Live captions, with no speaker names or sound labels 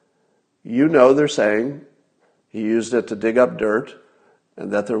You know they're saying he used it to dig up dirt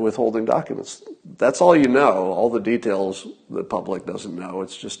and that they're withholding documents. That's all you know. All the details the public doesn't know.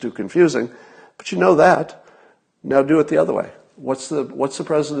 It's just too confusing. But you know that. Now do it the other way. What's the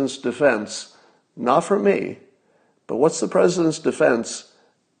president's defense? Not from me, but what's the president's defense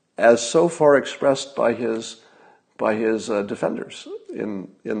as so far expressed by his defenders in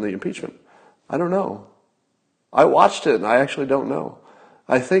the impeachment? I don't know. I watched it and I actually don't know.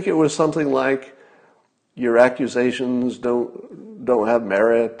 I think it was something like, your accusations don't have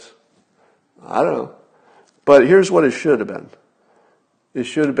merit. I don't know. But here's what it should have been. It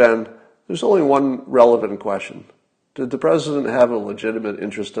should have been, there's only one relevant question. Did the president have a legitimate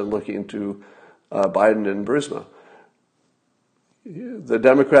interest in looking into Biden and Burisma? The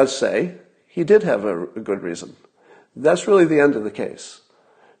Democrats say he did have a good reason. That's really the end of the case.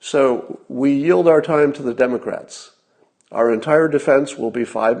 So we yield our time to the Democrats. Our entire defense will be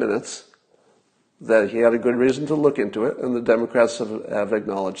 5 minutes, that he had a good reason to look into it, and the Democrats have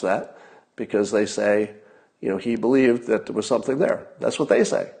acknowledged that because they say, he believed that there was something there. That's what they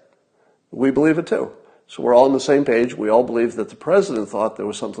say. We believe it too. So we're all on the same page. We all believe that the president thought there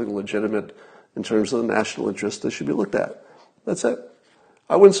was something legitimate in terms of the national interest that should be looked at. That's it.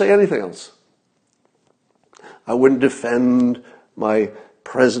 I wouldn't say anything else. I wouldn't defend my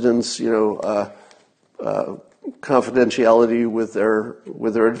president's, confidentiality with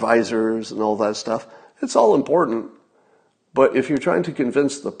their advisors and all that stuff. It's all important. But if you're trying to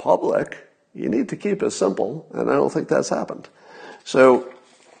convince the public, you need to keep it simple, and I don't think that's happened. So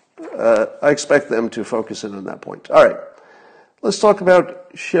I expect them to focus in on that point. All right. Let's talk about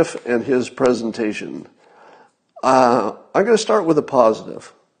Schiff and his presentation. I'm going to start with a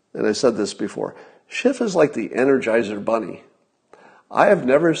positive, and I said this before. Schiff is like the Energizer Bunny. I have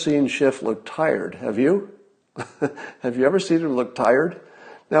never seen Schiff look tired. Have you? Have you ever seen him look tired?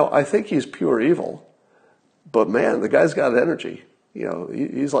 Now, I think he's pure evil, but man, the guy's got energy.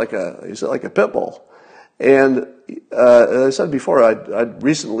 He's like a pit bull. And as I said before, I'd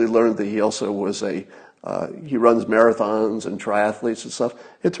recently learned that he also was he runs marathons and triathletes and stuff.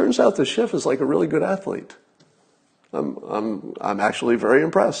 It turns out that Schiff is like a really good athlete. I'm actually very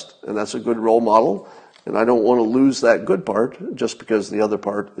impressed, and that's a good role model. And I don't want to lose that good part just because the other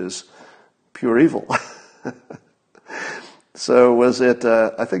part is pure evil. So was it,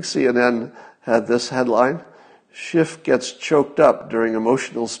 I think CNN had this headline, Schiff gets choked up during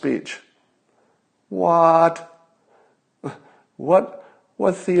emotional speech. What? What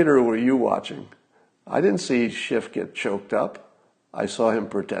theater were you watching? I didn't see Schiff get choked up. I saw him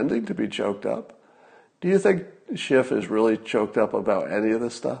pretending to be choked up. Do you think Schiff is really choked up about any of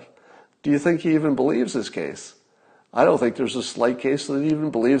this stuff? Do you think he even believes his case? I don't think there's a slight case that he even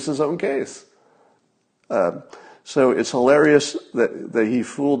believes his own case. So it's hilarious that he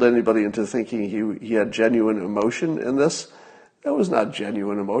fooled anybody into thinking he had genuine emotion in this. That was not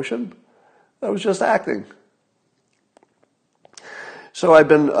genuine emotion. That was just acting. So I've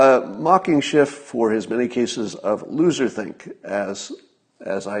been mocking Schiff for his many cases of loserthink, as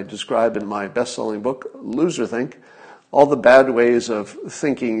I describe in my best-selling book, Loserthink, all the bad ways of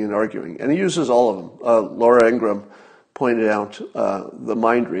thinking and arguing. And he uses all of them. Laura Ingraham pointed out the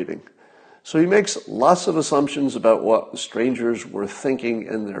mind reading. So he makes lots of assumptions about what strangers were thinking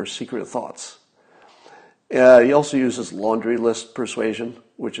in their secret thoughts. He also uses laundry list persuasion,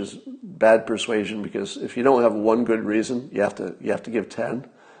 which is bad persuasion because if you don't have one good reason, you have to give 10.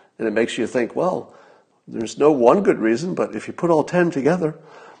 And it makes you think, well, there's no one good reason, but if you put all 10 together.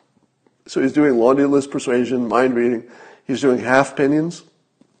 So he's doing laundry list persuasion, mind reading. He's doing half pinions.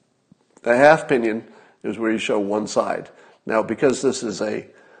 A half pinion is where you show one side. Now, because this is a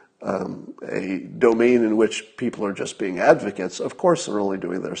domain in which people are just being advocates, of course they're only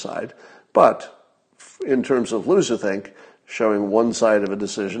doing their side. But in terms of loserthink, showing one side of a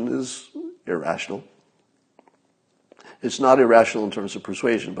decision is irrational. It's not irrational in terms of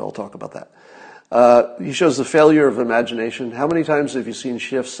persuasion, but I'll talk about that. He shows the failure of imagination. How many times have you seen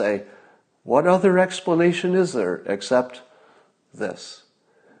Schiff say, what other explanation is there except this?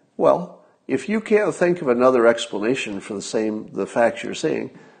 Well, if you can't think of another explanation for the facts you're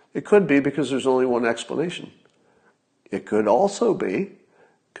seeing, it could be because there's only one explanation. It could also be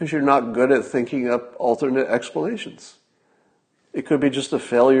because you're not good at thinking up alternate explanations. It could be just a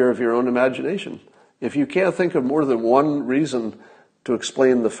failure of your own imagination. If you can't think of more than one reason to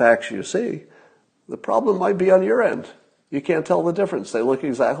explain the facts you see, the problem might be on your end. You can't tell the difference. They look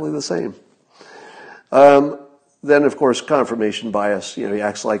exactly the same. Then, of course, confirmation bias. He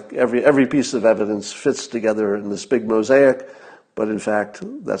acts like every piece of evidence fits together in this big mosaic, but in fact,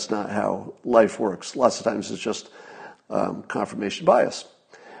 that's not how life works. Lots of times it's just confirmation bias.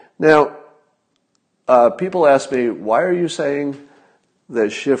 Now, people ask me, why are you saying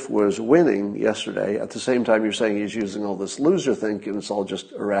that Schiff was winning yesterday at the same time you're saying he's using all this loser think and it's all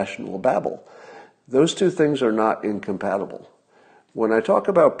just irrational babble? Those two things are not incompatible. When I talk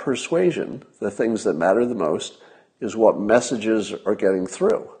about persuasion, the things that matter the most is what messages are getting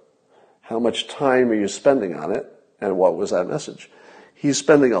through. How much time are you spending on it, and what was that message? He's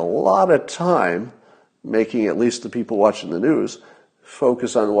spending a lot of time making at least the people watching the news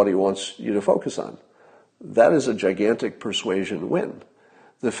focus on what he wants you to focus on. That is a gigantic persuasion win.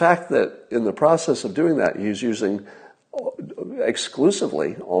 The fact that in the process of doing that, he's using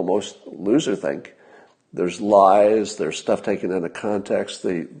exclusively almost loser think. There's lies, there's stuff taken out of context.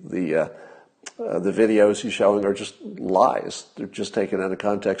 The videos he's showing are just lies. They're just taken out of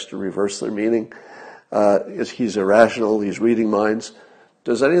context to reverse their meaning. He's irrational, he's reading minds.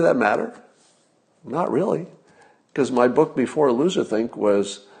 Does any of that matter? Not really. Because my book before Loserthink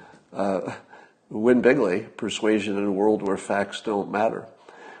was Win Bigly, Persuasion in a World Where Facts Don't Matter.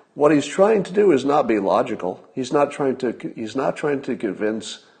 What he's trying to do is not be logical. He's not trying to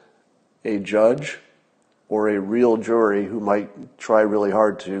convince a judge or a real jury who might try really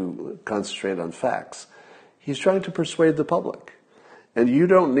hard to concentrate on facts. He's trying to persuade the public. And you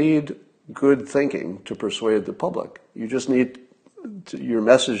don't need good thinking to persuade the public. You just need your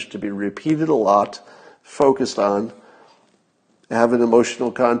message to be repeated a lot, focused on, have an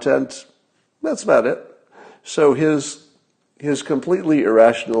emotional content. That's about it. So his completely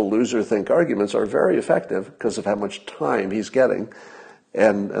irrational loser think arguments are very effective because of how much time he's getting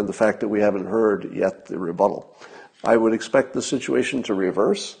and the fact that we haven't heard yet the rebuttal. I would expect the situation to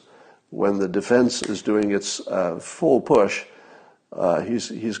reverse when the defense is doing its full push.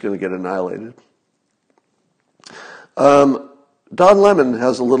 He's going to get annihilated. Don Lemon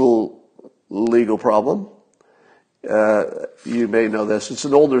has a little legal problem. You may know this. It's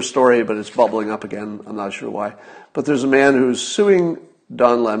an older story, but it's bubbling up again. I'm not sure why. But there's a man who's suing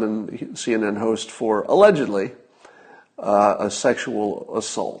Don Lemon, CNN host, for allegedly a sexual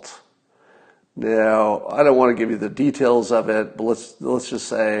assault. Now, I don't want to give you the details of it, but let's just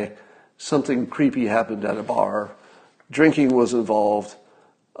say something creepy happened at a bar. Drinking was involved.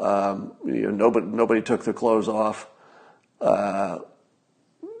 Nobody took their clothes off. I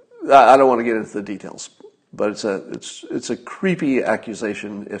don't want to get into the details, but it's a creepy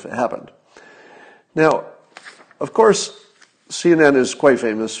accusation if it happened. Now, of course, CNN is quite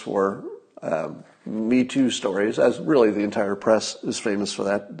famous for Me Too stories, as really the entire press is famous for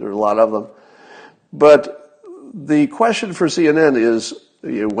that. There are a lot of them. But the question for CNN is,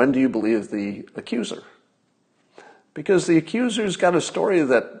 when do you believe the accuser? Because the accuser's got a story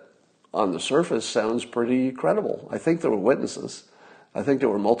that, on the surface, sounds pretty credible. I think there were witnesses. I think there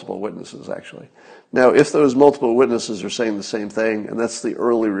were multiple witnesses, actually. Now, if those multiple witnesses are saying the same thing, and that's the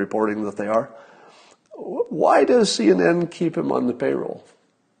early reporting that they are, why does CNN keep him on the payroll?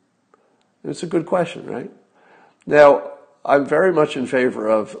 It's a good question, right? Now, I'm very much in favor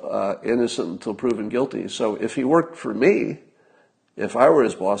of innocent until proven guilty. So if he worked for me, if I were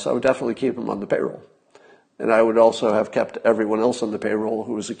his boss, I would definitely keep him on the payroll. And I would also have kept everyone else on the payroll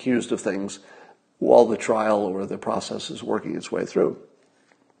who was accused of things while the trial or the process is working its way through.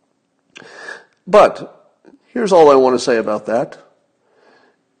 But here's all I want to say about that.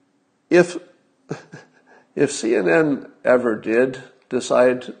 If CNN ever did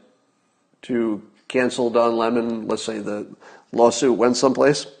decide to cancel Don Lemon, let's say the lawsuit went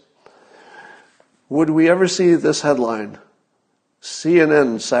someplace, would we ever see this headline,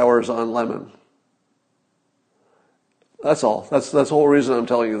 CNN sours on Lemon? That's all. That's the whole reason I'm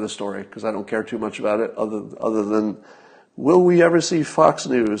telling you this story, because I don't care too much about it other than, will we ever see Fox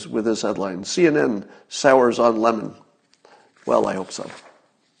News with this headline, CNN sours on Lemon? Well, I hope so.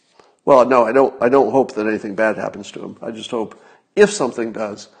 Well, no, I don't hope that anything bad happens to him. I just hope, if something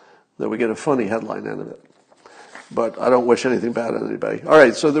does, that we get a funny headline out of it. But I don't wish anything bad on anybody. All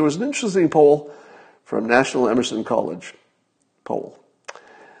right, so there was an interesting poll from National Emerson College poll.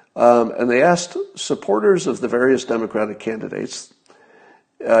 And they asked supporters of the various Democratic candidates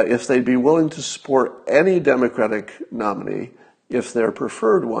if they'd be willing to support any Democratic nominee if their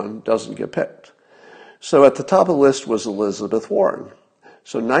preferred one doesn't get picked. So at the top of the list was Elizabeth Warren.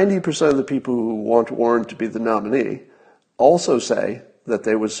 So 90% of the people who want Warren to be the nominee also say that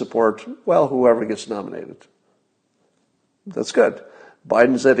they would support, well, whoever gets nominated. That's good.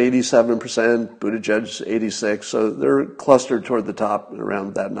 Biden's at 87%, Buttigieg's 86%, so they're clustered toward the top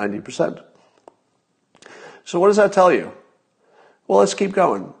around that 90%. So what does that tell you? Well, let's keep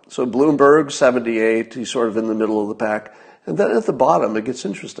going. So Bloomberg, 78, he's sort of in the middle of the pack. And then at the bottom, it gets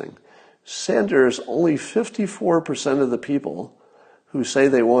interesting. Sanders, only 54% of the people who say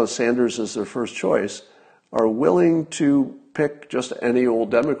they want Sanders as their first choice are willing to pick just any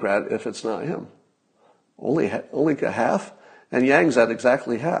old Democrat if it's not him. Only half? And Yang's at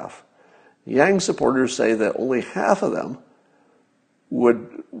exactly half. Yang supporters say that only half of them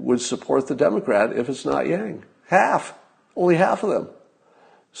would support the Democrat if it's not Yang. Half. Only half of them.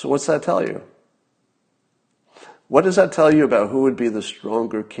 So what's that tell you? What does that tell you about who would be the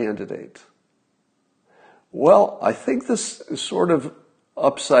stronger candidate? Well, I think this is sort of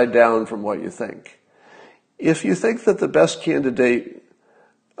upside down from what you think. If you think that the best candidate,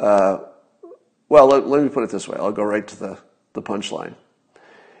 let me put it this way. I'll go right to the punchline.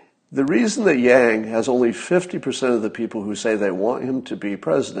 The reason that Yang has only 50% of the people who say they want him to be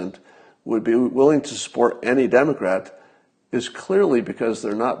president would be willing to support any Democrat is clearly because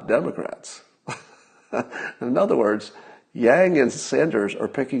they're not Democrats. In other words, Yang and Sanders are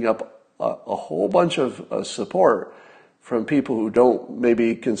picking up a whole bunch of support from people who don't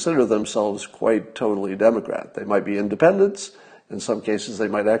maybe consider themselves quite totally Democrat. They might be independents. In some cases, they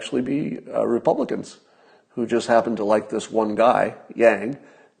might actually be Republicans who just happen to like this one guy, Yang,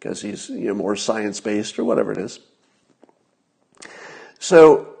 because he's more science-based or whatever it is.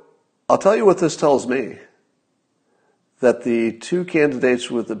 So I'll tell you what this tells me, that the two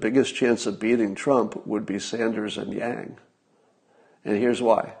candidates with the biggest chance of beating Trump would be Sanders and Yang. And here's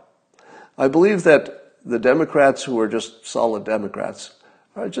why. I believe that the Democrats who are just solid Democrats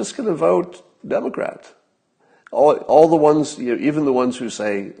are just going to vote Democrat. All the ones, even the ones who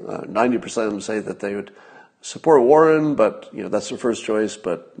say, 90% of them say that they would support Warren, but that's their first choice,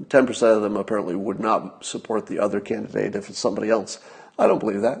 but 10% of them apparently would not support the other candidate if it's somebody else. I don't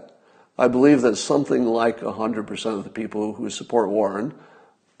believe that. I believe that something like 100% of the people who support Warren,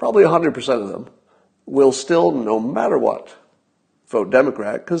 probably 100% of them, will still, no matter what, vote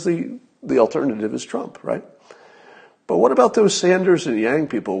Democrat because the alternative is Trump, right? But what about those Sanders and Yang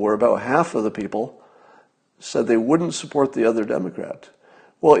people where about half of the people said they wouldn't support the other Democrat?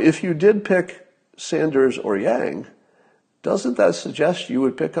 Well, if you did pick Sanders or Yang, doesn't that suggest you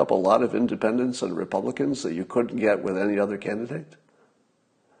would pick up a lot of independents and Republicans that you couldn't get with any other candidate?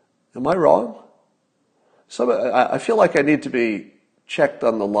 Am I wrong? I feel like I need to be checked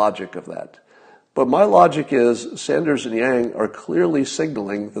on the logic of that. But my logic is Sanders and Yang are clearly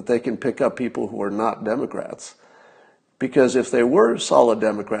signaling that they can pick up people who are not Democrats. Because if they were solid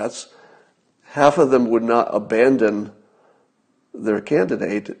Democrats, half of them would not abandon their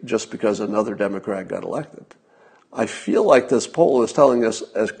candidate just because another Democrat got elected. I feel like this poll is telling us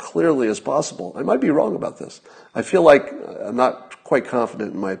as clearly as possible. I might be wrong about this. I feel like I'm not quite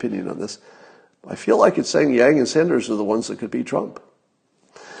confident in my opinion on this. I feel like it's saying Yang and Sanders are the ones that could beat Trump.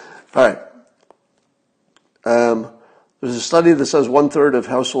 All right. There's a study that says 1/3 of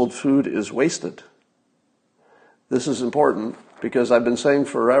household food is wasted. This is important because I've been saying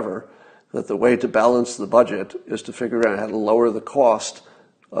forever that the way to balance the budget is to figure out how to lower the cost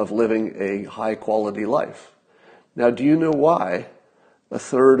of living a high-quality life. Now, do you know why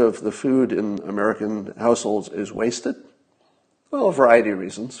 1/3 of the food in American households is wasted? Well, a variety of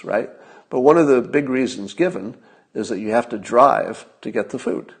reasons, right? But one of the big reasons given is that you have to drive to get the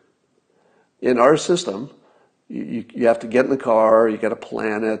food. In our system, you have to get in the car, you got to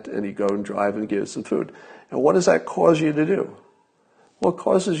plan it, and you go and drive and get some food. And what does that cause you to do? Well, it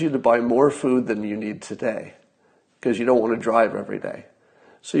causes you to buy more food than you need today because you don't want to drive every day.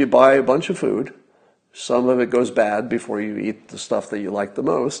 So you buy a bunch of food. Some of it goes bad before you eat the stuff that you like the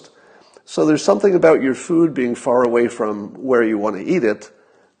most. So there's something about your food being far away from where you want to eat it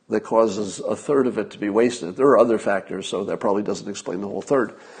that causes 1/3 of it to be wasted. There are other factors, so that probably doesn't explain the whole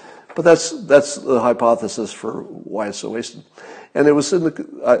third. But that's the hypothesis for why it's so wasted. And it was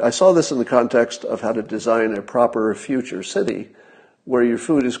I saw this in the context of how to design a proper future city where your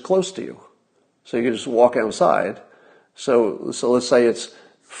food is close to you. So you can just walk outside. So let's say it's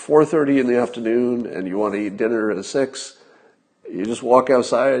 4:30 in the afternoon and you want to eat dinner at 6. You just walk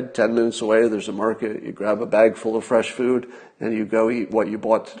outside, 10 minutes away, there's a market, you grab a bag full of fresh food, and you go eat what you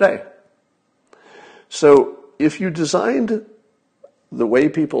bought today. So if you designed the way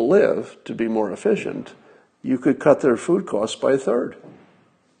people live to be more efficient, you could cut their food costs by 1/3.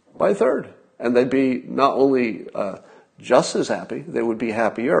 By 1/3. And they'd be not only just as happy, they would be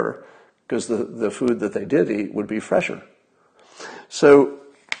happier because the food that they did eat would be fresher. So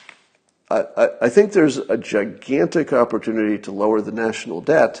I think there's a gigantic opportunity to lower the national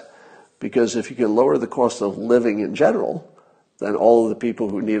debt because if you can lower the cost of living in general, then all of the people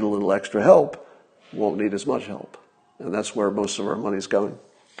who need a little extra help won't need as much help. And that's where most of our money's going.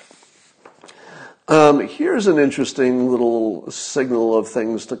 Here's an interesting little signal of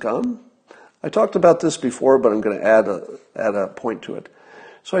things to come. I talked about this before, but I'm going to add a point to it.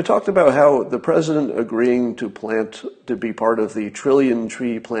 So I talked about how the president agreeing to be part of the trillion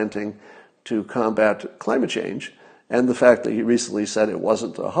tree planting to combat climate change, and the fact that he recently said it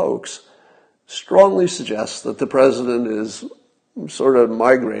wasn't a hoax, strongly suggests that the president is sort of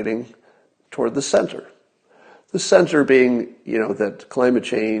migrating toward the center. The center being, that climate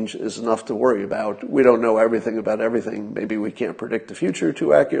change is enough to worry about. We don't know everything about everything. Maybe we can't predict the future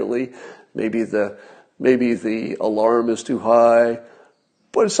too accurately. Maybe the alarm is too high,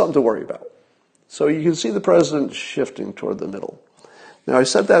 but it's something to worry about. So you can see the president shifting toward the middle. Now, I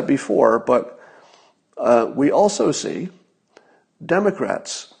said that before, but we also see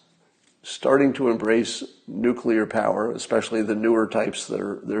Democrats starting to embrace nuclear power, especially the newer types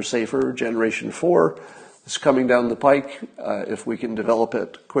they're safer. Generation 4 is coming down the pike if we can develop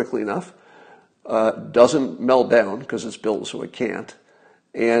it quickly enough. Doesn't melt down because it's built so it can't.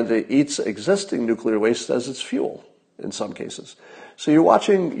 And it eats existing nuclear waste as its fuel in some cases. So you're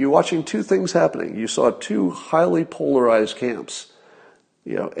watching two things happening. You saw two highly polarized camps.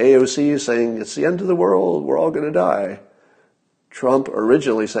 AOC saying it's the end of the world, we're all going to die. Trump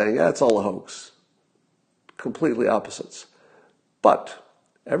originally saying, it's all a hoax. Completely opposites. But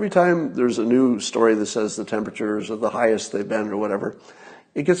every time there's a new story that says the temperatures are the highest they've been or whatever,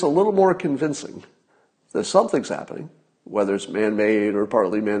 it gets a little more convincing that something's happening, whether it's man-made or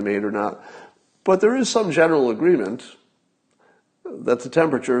partly man-made or not. But there is some general agreement that the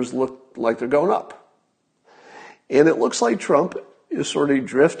temperatures look like they're going up. And it looks like Trump is sort of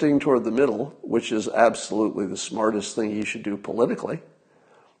drifting toward the middle, which is absolutely the smartest thing he should do politically.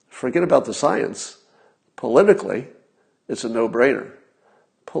 Forget about the science. Politically, it's a no-brainer.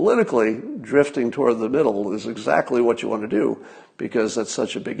 Politically, drifting toward the middle is exactly what you want to do because that's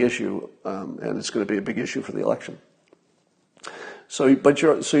such a big issue, and it's going to be a big issue for the election. So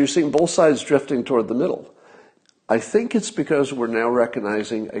you're seeing both sides drifting toward the middle. I think it's because we're now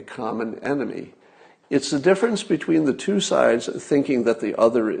recognizing a common enemy. It's the difference between the two sides thinking that the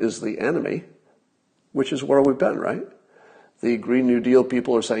other is the enemy, which is where we've been, right? The Green New Deal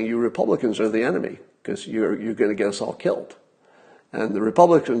people are saying you Republicans are the enemy because you're going to get us all killed. And the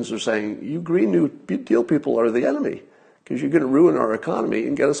Republicans are saying you Green New Deal people are the enemy because you're going to ruin our economy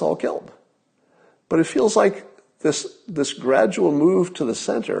and get us all killed. But it feels like this gradual move to the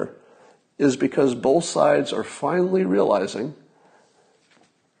center is because both sides are finally realizing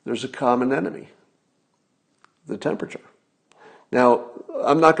there's a common enemy. The temperature. Now,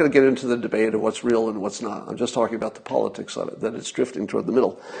 I'm not going to get into the debate of what's real and what's not. I'm just talking about the politics of it, that it's drifting toward the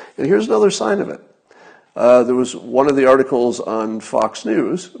middle. And here's another sign of it. There was one of the articles on Fox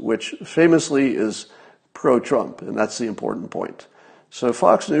News, which famously is pro-Trump, and that's the important point. So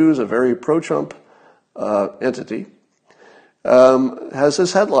Fox News, a very pro-Trump entity, has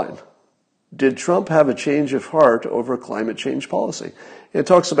this headline: Did Trump have a change of heart over climate change policy? It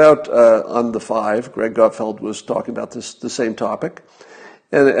talks about, on the 5, Greg Gutfeld was talking about the same topic,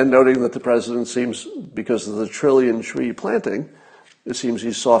 and noting that the president seems, because of the trillion tree planting, it seems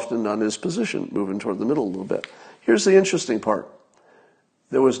he's softened on his position, moving toward the middle a little bit. Here's the interesting part.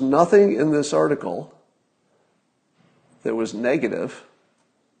 There was nothing in this article that was negative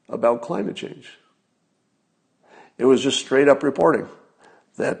about climate change. It was just straight up reporting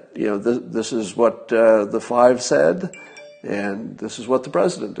that, this is what the 5 said, and this is what the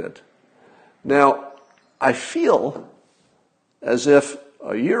president did. Now, I feel as if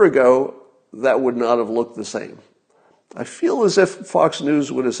a year ago that would not have looked the same. I feel as if Fox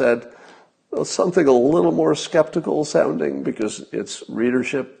News would have said something a little more skeptical sounding because its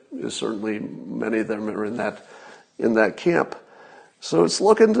readership is certainly, many of them are in that camp. So it's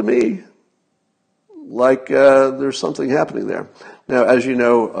looking to me like there's something happening there. Now, as you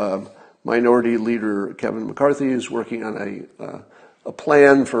know, Minority Leader Kevin McCarthy is working on a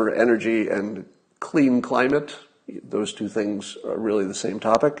plan for energy and clean climate. Those two things are really the same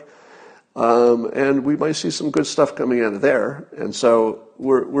topic. And we might see some good stuff coming out of there. And so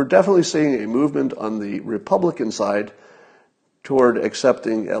we're definitely seeing a movement on the Republican side toward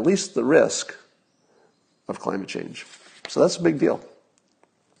accepting at least the risk of climate change. So that's a big deal.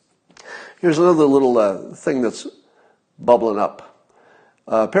 Here's another little thing that's bubbling up.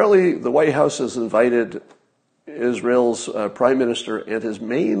 Apparently, the White House has invited Israel's prime minister and his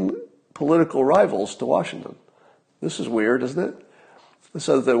main political rivals to Washington. This is weird, isn't it?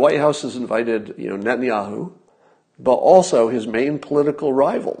 So the White House has invited, Netanyahu, but also his main political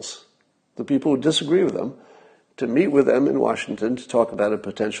rivals, the people who disagree with him, to meet with them in Washington to talk about a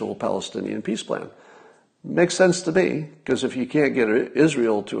potential Palestinian peace plan. Makes sense to me, because if you can't get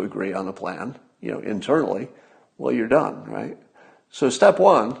Israel to agree on a plan, internally, well, you're done, right? So step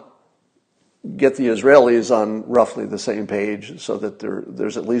one, get the Israelis on roughly the same page so that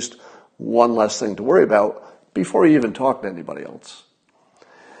there's at least one less thing to worry about before you even talk to anybody else.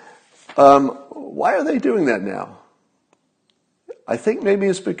 Why are they doing that now? I think maybe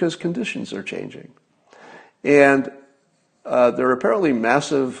it's because conditions are changing. And there are apparently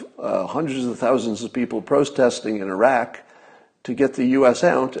massive hundreds of thousands of people protesting in Iraq to get the U.S.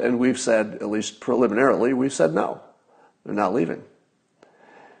 out, and we've said, at least preliminarily, we've said no, they're not leaving.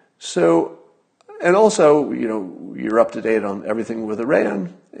 So, and also, you're up to date on everything with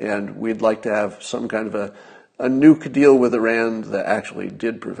Iran, and we'd like to have some kind of a nuke deal with Iran that actually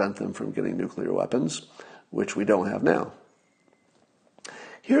did prevent them from getting nuclear weapons, which we don't have now.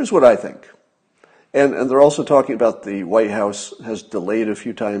 Here's what I think. And they're also talking about the White House has delayed a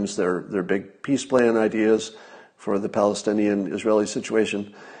few times their big peace plan ideas for the Palestinian-Israeli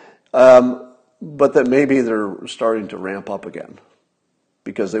situation, but that maybe they're starting to ramp up again,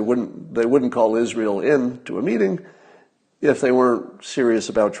 because they wouldn't call Israel in to a meeting if they weren't serious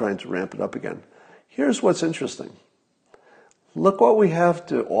about trying to ramp it up again. Here's what's interesting. Look what we have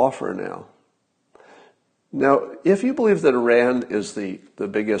to offer now. Now, if you believe that Iran is the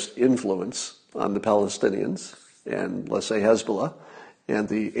biggest influence on the Palestinians, and let's say Hezbollah, and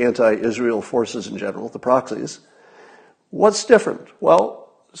the anti-Israel forces in general, the proxies, what's different?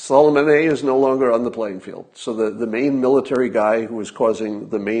 Well, Soleimani is no longer on the playing field. So the main military guy who was causing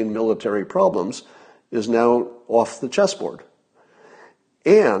the main military problems is now off the chessboard.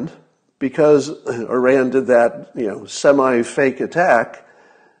 And because Iran did that, semi-fake attack,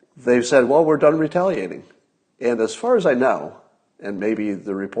 they've said, well, we're done retaliating. And as far as I know, and maybe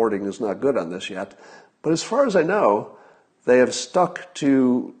the reporting is not good on this yet, but as far as I know, they have stuck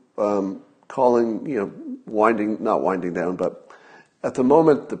to calling, not winding down, but at the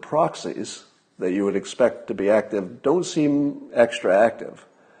moment, the proxies that you would expect to be active don't seem extra active.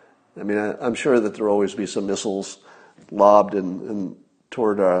 I mean, I'm sure that there will always be some missiles lobbed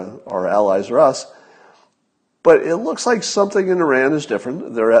toward our allies or us, but it looks like something in Iran is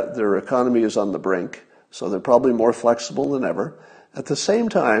different. Their economy is on the brink, so they're probably more flexible than ever. At the same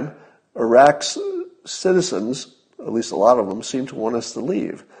time, Iraq's citizens, at least a lot of them, seem to want us to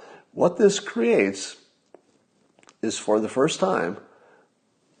leave. What this creates is, for the first time,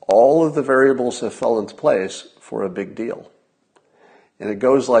 all of the variables have fell into place for a big deal. And it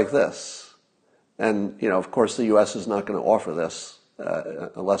goes like this. And, of course, the U.S. is not going to offer this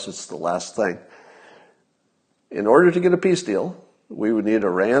unless it's the last thing. In order to get a peace deal, we would need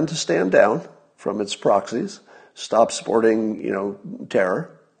Iran to stand down from its proxies, stop supporting,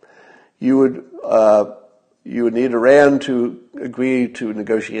 terror. You would need Iran to agree to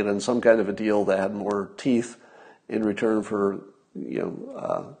negotiate on some kind of a deal that had more teeth in return for,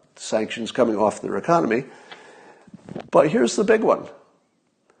 sanctions coming off their economy. But here's the big one.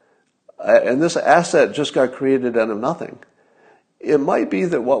 And this asset just got created out of nothing. It might be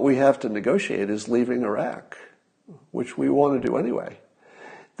that what we have to negotiate is leaving Iraq, which we want to do anyway.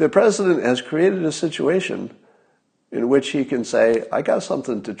 The president has created a situation in which he can say, I got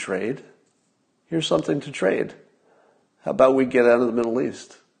something to trade. Here's something to trade. How about we get out of the Middle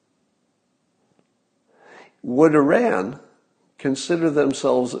East? Would Iran consider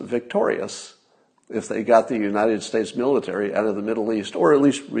themselves victorious if they got the United States military out of the Middle East, or at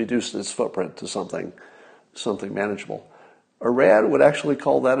least reduced its footprint to something manageable? Iran would actually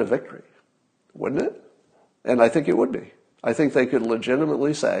call that a victory, wouldn't it? And I think it would be. I think they could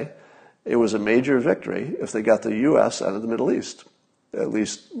legitimately say it was a major victory if they got the U.S. out of the Middle East, at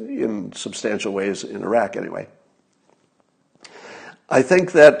least in substantial ways in Iraq anyway. I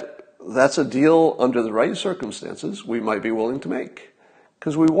think that's a deal under the right circumstances we might be willing to make,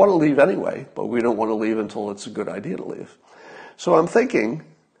 because we want to leave anyway, but we don't want to leave until it's a good idea to leave. So I'm thinking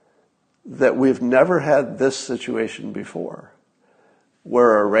that we've never had this situation before,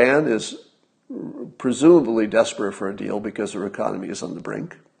 where Iran is presumably desperate for a deal because their economy is on the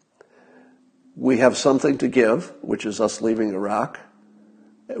brink. We have something to give, which is us leaving Iraq,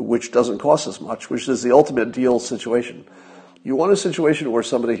 which doesn't cost us much, which is the ultimate deal situation. You want a situation where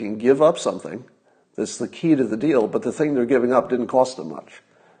somebody can give up something that's the key to the deal, but the thing they're giving up didn't cost them much.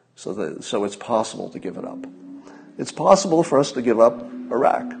 So it's possible to give it up. It's possible for us to give up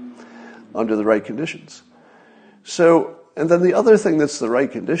Iraq under the right conditions. So, and then the other thing that's the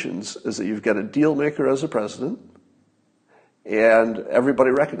right conditions is that you've got a deal maker as a president, and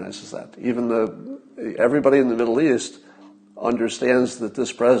everybody recognizes that. Everybody in the Middle East understands that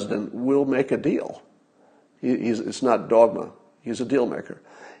this president will make a deal. It's not dogma. He's a deal maker.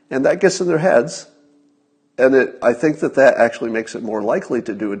 And that gets in their heads, and I think that actually makes it more likely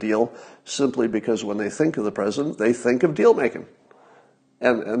to do a deal, simply because when they think of the president, they think of deal making.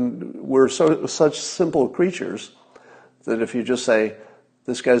 And we're such simple creatures that if you just say,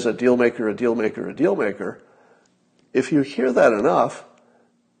 this guy's a deal maker, a deal maker, a deal maker, if you hear that enough,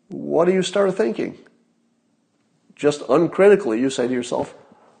 what do you start thinking? Just uncritically, you say to yourself,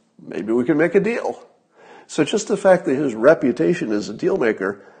 maybe we can make a deal. So just the fact that his reputation as a deal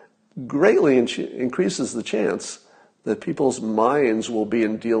maker greatly increases the chance that people's minds will be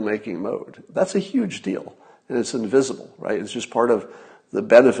in deal-making mode. That's a huge deal, and it's invisible, right? It's just part of the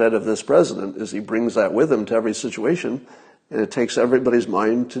benefit of this president is he brings that with him to every situation, and it takes everybody's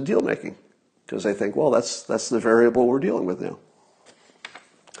mind to deal-making because they think, well, that's the variable we're dealing with now.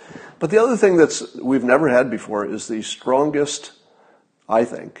 But the other thing we've never had before is the strongest, I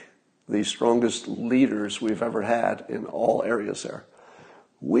think, the strongest leaders we've ever had in all areas there.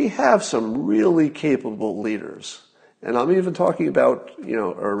 We have some really capable leaders. And I'm even talking about,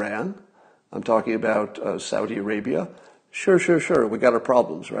 Iran. I'm talking about Saudi Arabia. Sure. We got our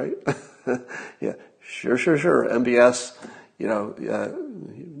problems, right? Yeah, sure. MBS,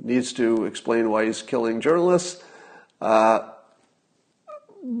 needs to explain why he's killing journalists.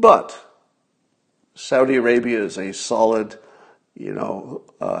 But Saudi Arabia is a solid,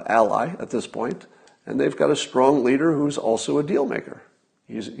 ally at this point, and they've got a strong leader who's also a deal maker.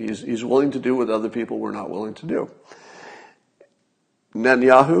 He's willing to do what other people were not willing to do.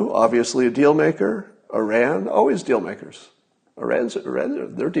 Netanyahu, obviously a deal maker. Iran, always deal makers. Iran,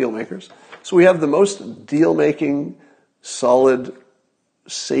 they're deal makers. So we have the most deal making, solid,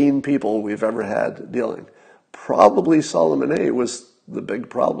 sane people we've ever had dealing. Probably Solomon A was the big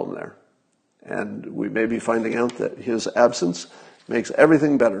problem there. And we may be finding out that his absence makes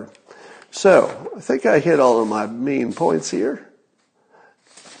everything better. So I think I hit all of my main points here.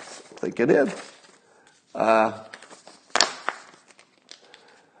 I think I did.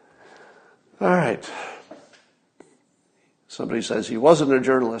 All right. Somebody says he wasn't a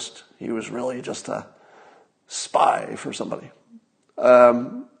journalist. He was really just a spy for somebody.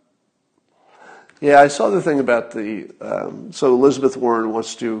 Yeah, I saw the thing about so Elizabeth Warren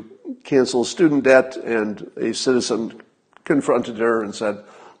wants to cancel student debt, and a citizen confronted her and said,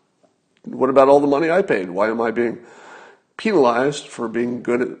 what about all the money I paid? Why am I being penalized for being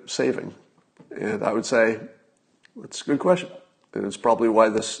good at saving? And I would say, that's a good question. And it's probably why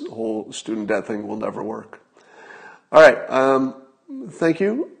this whole student debt thing will never work. All right. Thank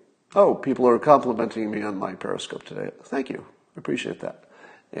you. Oh, people are complimenting me on my Periscope today. Thank you. I appreciate that.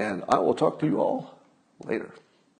 And I will talk to you all later.